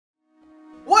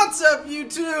What's up,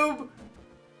 YouTube?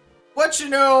 What you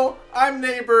know, I'm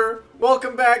Neighbor.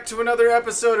 Welcome back to another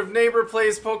episode of Neighbor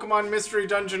Plays Pokemon Mystery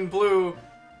Dungeon Blue.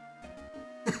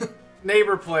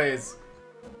 Neighbor Plays.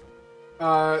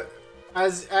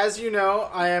 As you know,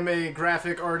 I am a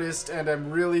graphic artist and I'm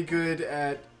really good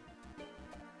at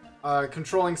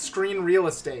controlling screen real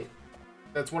estate.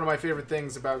 That's one of my favorite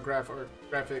things about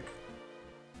graphic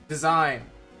design,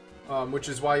 which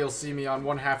is why you'll see me on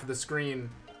one half of the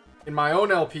screen in my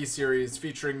own LP series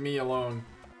featuring me alone.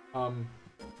 I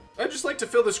just like to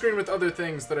fill the screen with other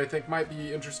things that I think might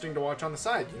be interesting to watch on the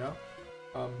side, you know?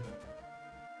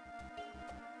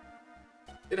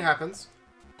 It happens.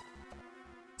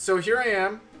 So here I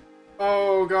am.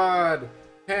 Oh god.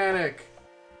 Panic.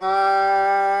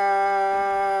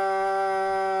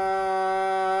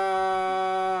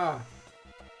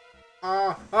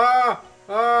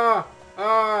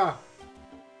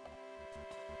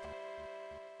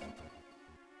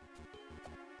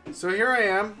 So here I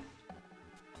am,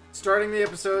 starting the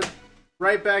episode,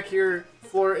 right back here,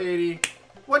 floor 80.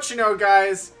 What you know,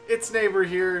 guys? It's Neighbor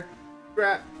here.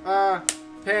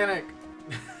 Panic.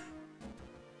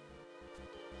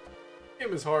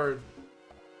 Game is hard.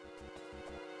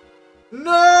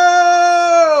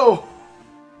 No!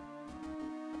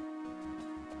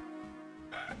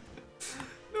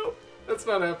 Nope, that's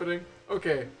not happening.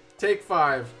 Okay, take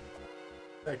 5.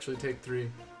 Actually, take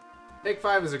 3. Take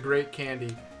 5 is a great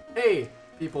candy. Hey,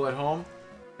 people at home,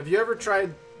 have you ever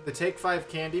tried the Take 5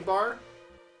 candy bar?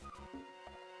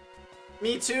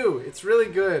 Me too. It's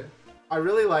really good. I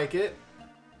really like it.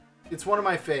 It's one of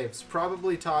my faves.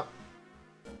 Probably top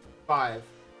 5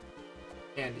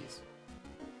 candies.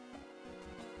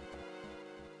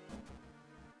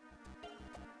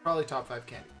 Probably top 5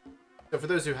 candy. So for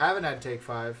those who haven't had Take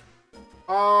 5,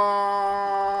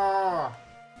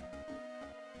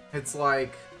 it's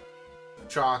like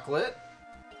chocolate.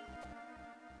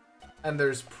 And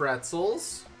there's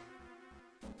pretzels.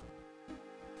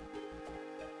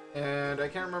 And I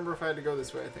can't remember if I had to go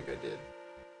this way. I think I did.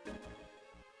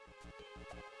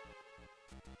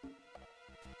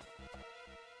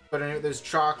 But anyway, there's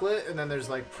chocolate, and then there's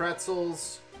like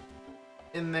pretzels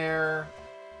in there.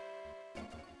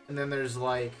 And then there's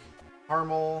like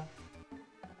caramel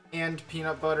and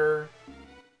peanut butter.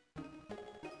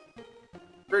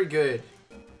 Very good.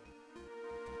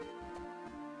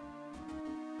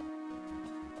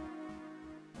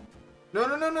 No,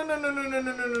 no, no, no, no, no, no, no,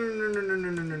 no, no, no, no, no,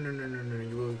 no, no, no, no, no, no, no,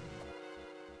 you will.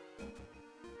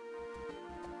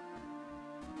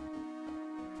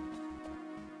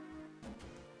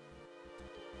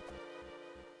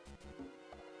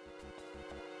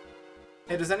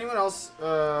 Hey, does anyone else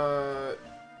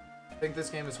think this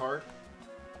game is hard?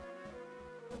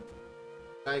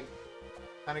 Like,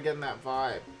 kind of getting that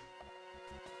vibe.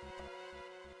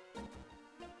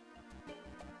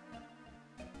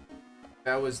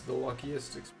 That was the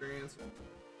luckiest experience.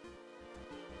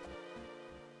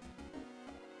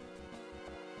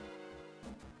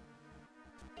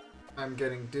 I'm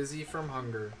getting dizzy from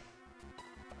hunger.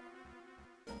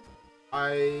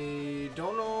 I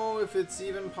don't know if it's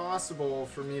even possible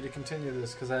for me to continue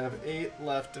this because I have 8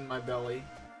 left in my belly.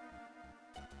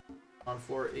 On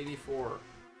floor 84.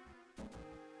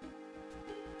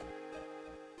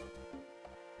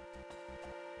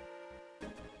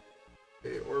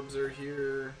 Okay, orbs are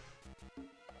here.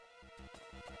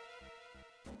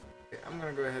 Okay, I'm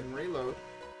gonna go ahead and reload.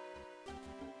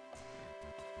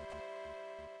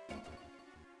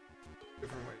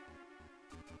 Different way.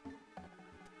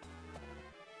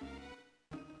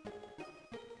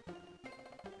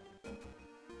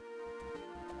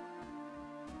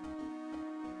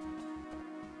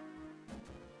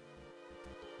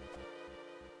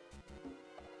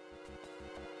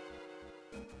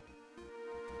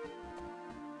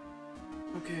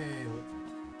 Okay.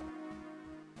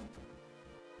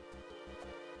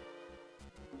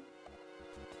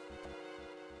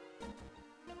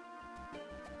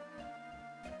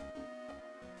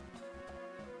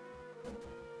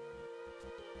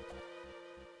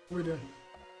 What are we doing?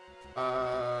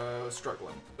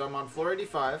 Struggling. So I'm on floor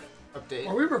 85. Update.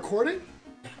 Are we recording?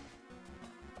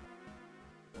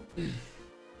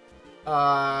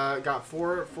 Got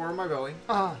four in my belly.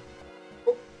 Oh.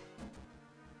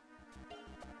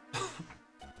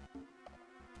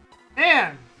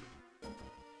 Man!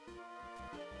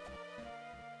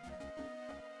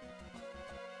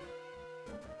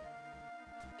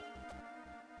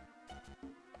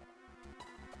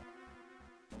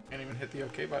 Can't even hit the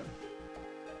OK button.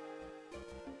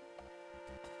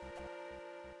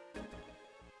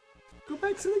 Go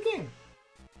back to the game.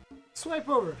 Swipe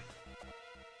over.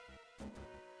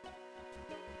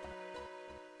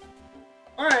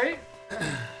 Alright.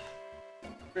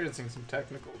 Experiencing some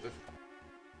technical difficulties.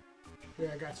 Yeah,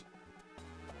 I got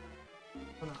you.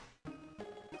 Oh, no.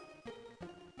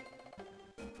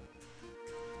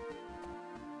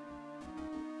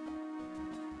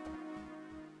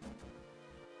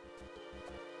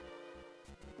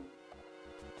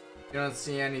 You don't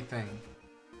see anything.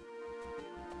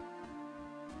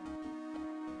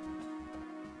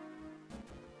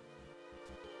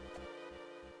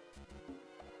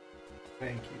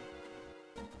 Thank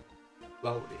you.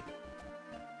 Slowly.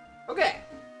 Okay.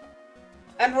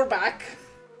 And we're back.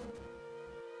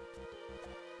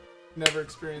 Never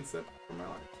experienced that in my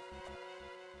life.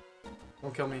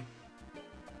 Don't kill me.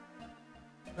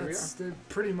 There we are. They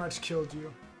pretty much killed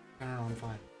you. I don't know, I'm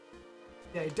fine.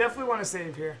 Yeah, you definitely want to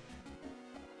save here.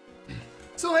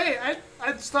 So hey,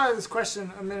 I just thought of this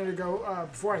question a minute ago.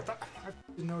 Before I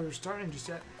didn't know we were starting just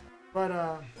yet,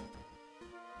 but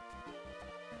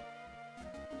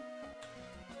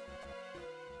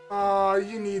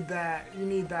you need that. You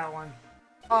need that one.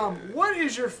 What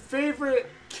is your favorite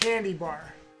candy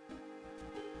bar?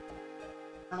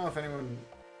 I don't know if anyone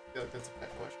feel like that's a bad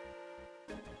question.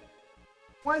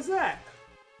 Why is that?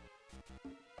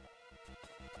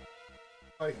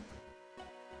 Like,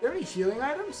 Do you have any healing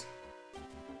items?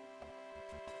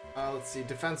 let's see,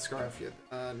 defense scarf.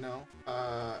 No.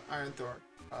 Iron thorn.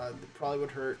 Probably would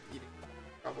hurt. Eating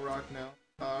gravel rock. No.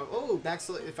 Oh, next,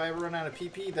 if I ever run out of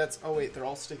PP, that's. Oh wait, they're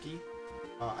all sticky.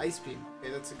 Ice beam.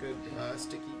 Okay, that's a good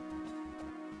sticky.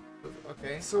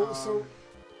 Okay. So.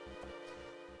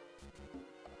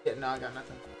 Yeah, no, I got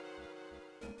nothing.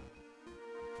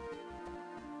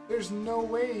 There's no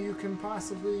way you can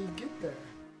possibly get there.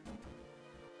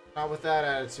 Not with that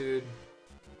attitude.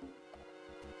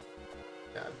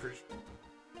 Yeah, I'm pretty sure.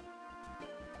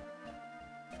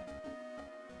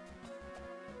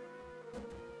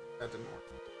 That didn't work.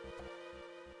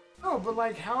 No, but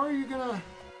like, how are you gonna?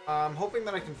 I'm hoping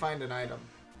that I can find an item.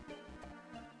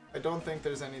 I don't think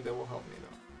there's any that will help me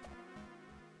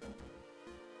though.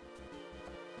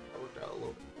 That worked out a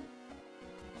little bit.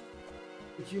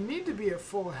 Like, you need to be at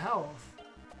full health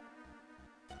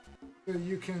so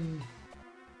you can.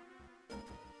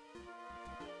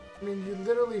 I mean, you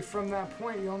literally, from that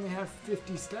point, you only have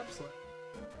 50 steps left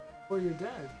before you're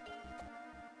dead.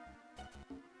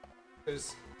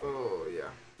 There's... Oh, yeah.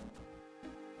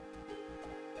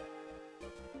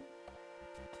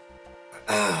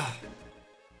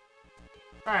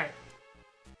 Alright.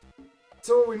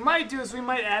 So what we might do is we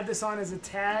might add this on as a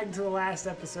tag to the last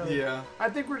episode. Yeah. I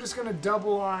think we're just going to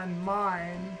double on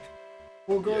mine.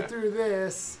 We'll go through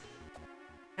this.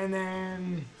 And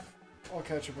then... I'll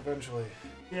catch up eventually.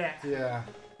 Yeah. Yeah.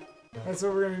 That's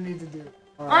what we're gonna need to do.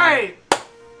 All right.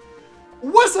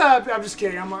 What's up? I'm just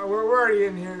kidding. We're already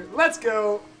in here. Let's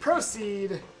go.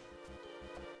 Proceed.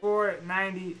 For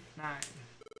 99.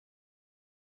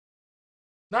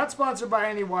 Not sponsored by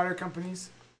any water companies.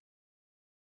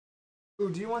 Ooh,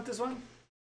 do you want this one?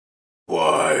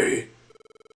 Why?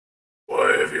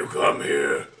 Why have you come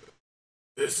here?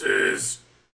 This is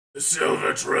the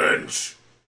Silver Trench.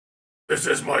 This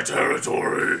is my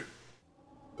territory.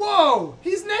 Whoa!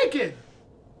 He's naked!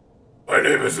 My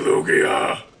name is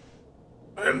Lugia.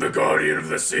 I am the guardian of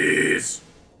the seas.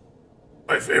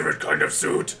 My favorite kind of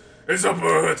suit is a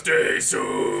birthday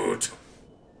suit.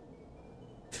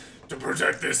 To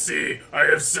protect this sea, I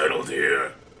have settled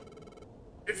here.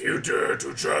 If you dare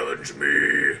to challenge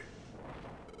me,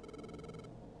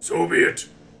 so be it.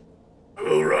 I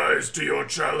will rise to your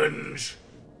challenge.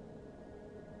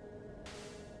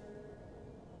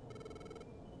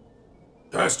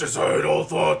 Cast aside all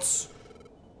thoughts.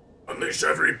 Unleash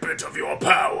every bit of your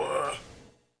power.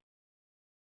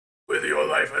 With your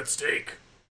life at stake.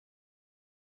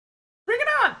 Bring it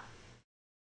on!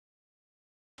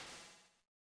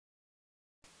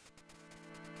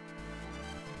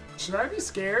 Should I be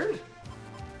scared?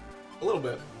 A little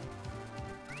bit.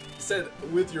 He said,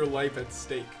 with your life at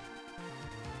stake.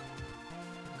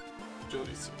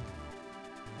 Agility suit.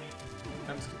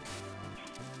 Times 2.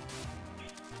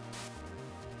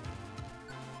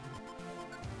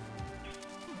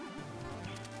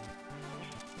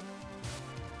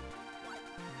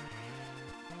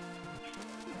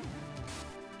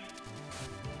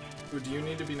 Ooh, do you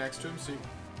need to be next to him so you...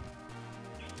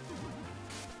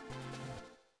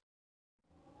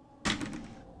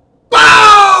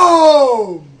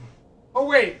 Boom! Oh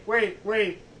wait.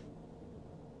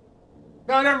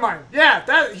 No, never mind. Yeah,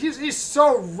 that he's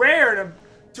so rare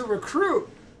to recruit.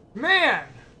 Man.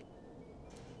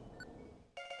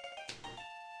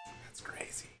 That's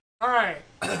crazy. Alright.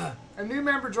 A new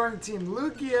member joined the team.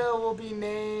 Lugia will be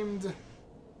named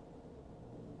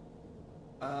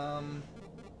I'm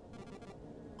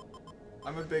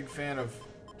a big fan of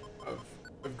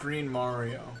Green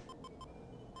Mario.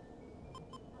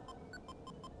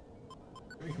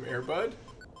 Airbud?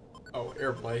 Oh,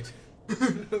 Airblight.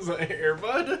 Is that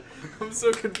Airbud? I'm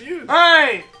so confused.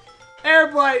 Alright!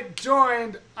 Airblight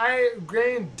joined. I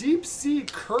gained Deep Sea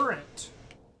Current.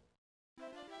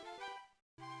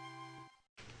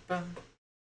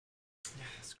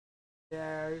 Yes.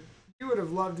 Yeah, you would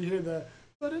have loved to hear the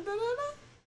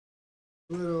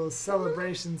little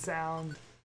celebration sound.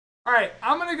 Alright,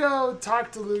 I'm gonna go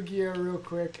talk to Lugia real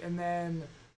quick, and then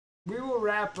we will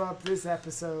wrap up this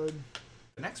episode.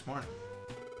 The next morning.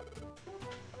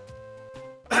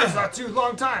 It's not too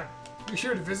long time. You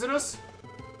here to visit us?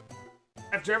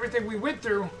 After everything we went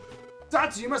through,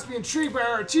 Zatsu, you must be intrigued by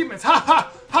our achievements. Ha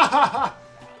ha ha ha ha!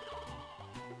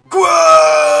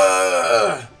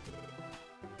 Gwa!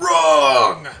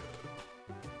 Wrong!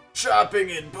 Shopping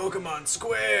in Pokemon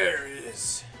Square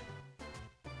is...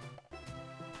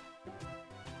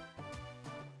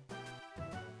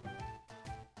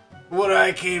 what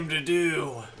I came to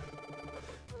do.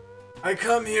 I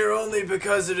come here only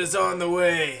because it is on the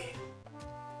way.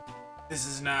 This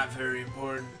is not very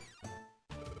important.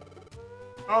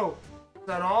 Oh, is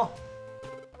that all?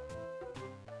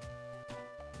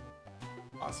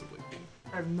 Possibly.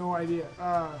 I have no idea.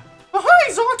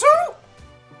 Hey, Zato!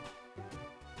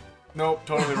 Nope,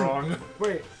 totally wrong.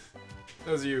 Wait.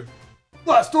 That was you.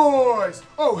 Blastoise!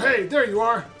 Oh, hey, there you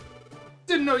are.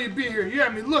 Didn't know you'd be here. You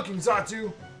had me looking,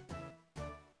 Zatsu.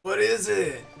 What is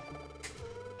it?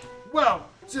 Well,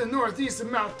 to the northeast of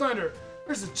Mount Thunder,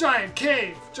 there's a giant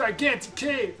cave. Gigantic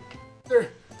cave. There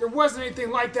wasn't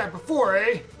anything like that before,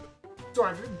 eh?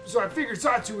 So I figured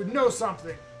Zatsu would know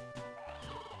something.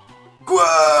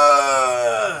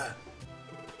 Gwa!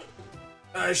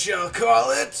 I shall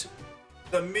call it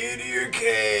the Meteor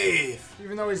Cave.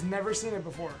 Even though he's never seen it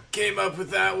before. Came up with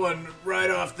that one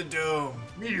right off the dome.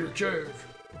 Meteor Cave.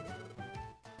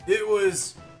 It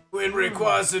was when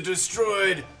Rayquaza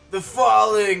destroyed the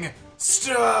falling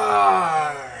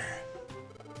star.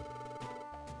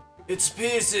 Its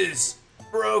pieces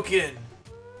broken.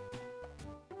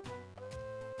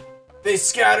 They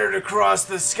scattered across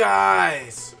the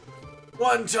skies.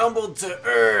 One tumbled to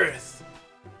earth.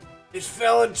 It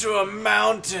fell into a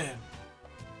mountain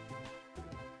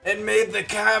and made the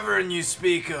cavern you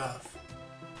speak of.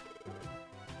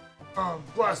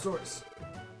 Blastoise,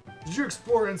 did you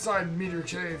explore inside Meteor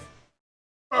Cave?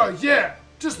 Yeah,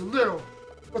 just a little.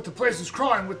 But the place was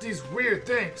crawling with these weird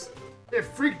things. It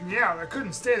freaked me out. I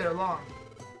couldn't stay there long.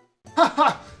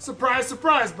 Haha! Surprise,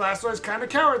 surprise, Blastoise kinda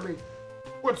cowardly.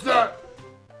 What's that?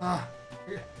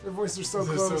 Their voices are so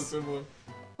This close. is so similar.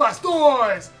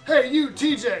 Blastoise! Hey, you,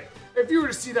 TJ! If you were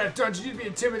to see that dungeon, you'd be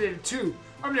intimidated too.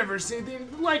 I've never seen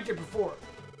anything like it before.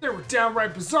 There were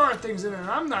downright bizarre things in it, and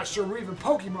I'm not sure we're even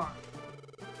Pokemon.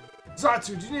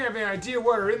 Zatsu, do you have any idea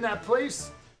what are in that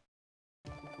place?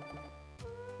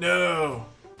 No.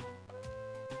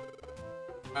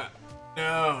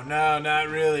 No, not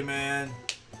really, man.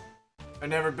 I've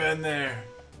never been there.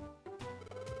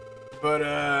 But,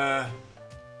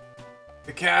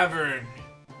 the cavern,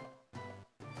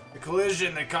 the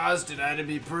collision that caused it had to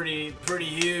be pretty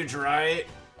huge, right?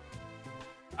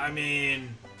 I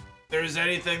mean, if there's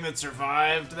anything that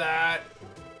survived that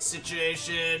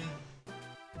situation,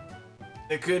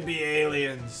 it could be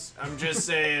aliens. I'm just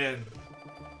saying.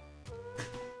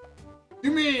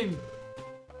 You mean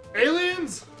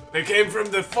aliens? They came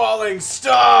from the falling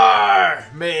star!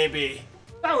 Maybe.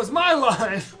 That was my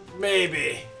line.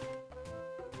 Maybe.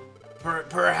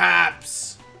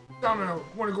 Perhaps. Domino,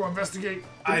 want to go investigate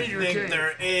the I Meteor think Cave?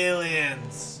 they're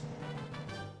aliens.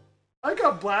 I like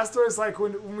how Blastoise, like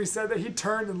when we said that, he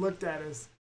turned and looked at us.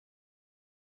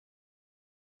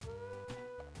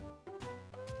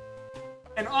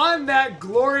 And on that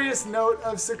glorious note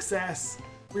of success,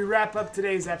 we wrap up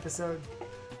today's episode.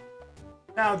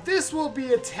 Now this will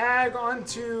be a tag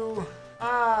onto,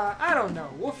 I don't know.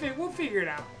 We'll figure it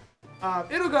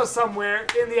out. It'll go somewhere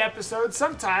in the episode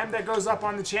sometime that goes up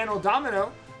on the channel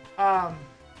Domino. I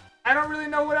don't really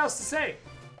know what else to say.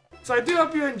 So I do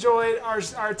hope you enjoyed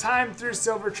our time through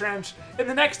Silver Trench. In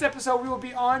the next episode, we will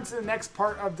be on to the next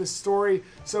part of the story.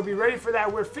 So be ready for that.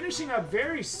 We're finishing up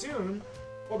very soon.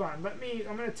 Hold on,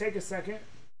 I'm gonna take a second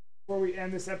before we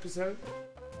end this episode.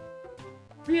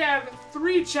 We have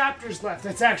 3 chapters left.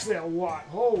 That's actually a lot.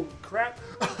 Holy crap.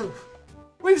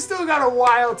 We've still got a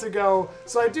while to go,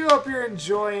 so I do hope you're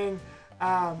enjoying.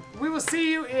 We will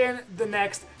see you in the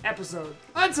next episode.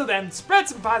 Until then, spread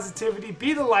some positivity,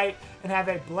 be the light, and have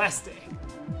a blessed day.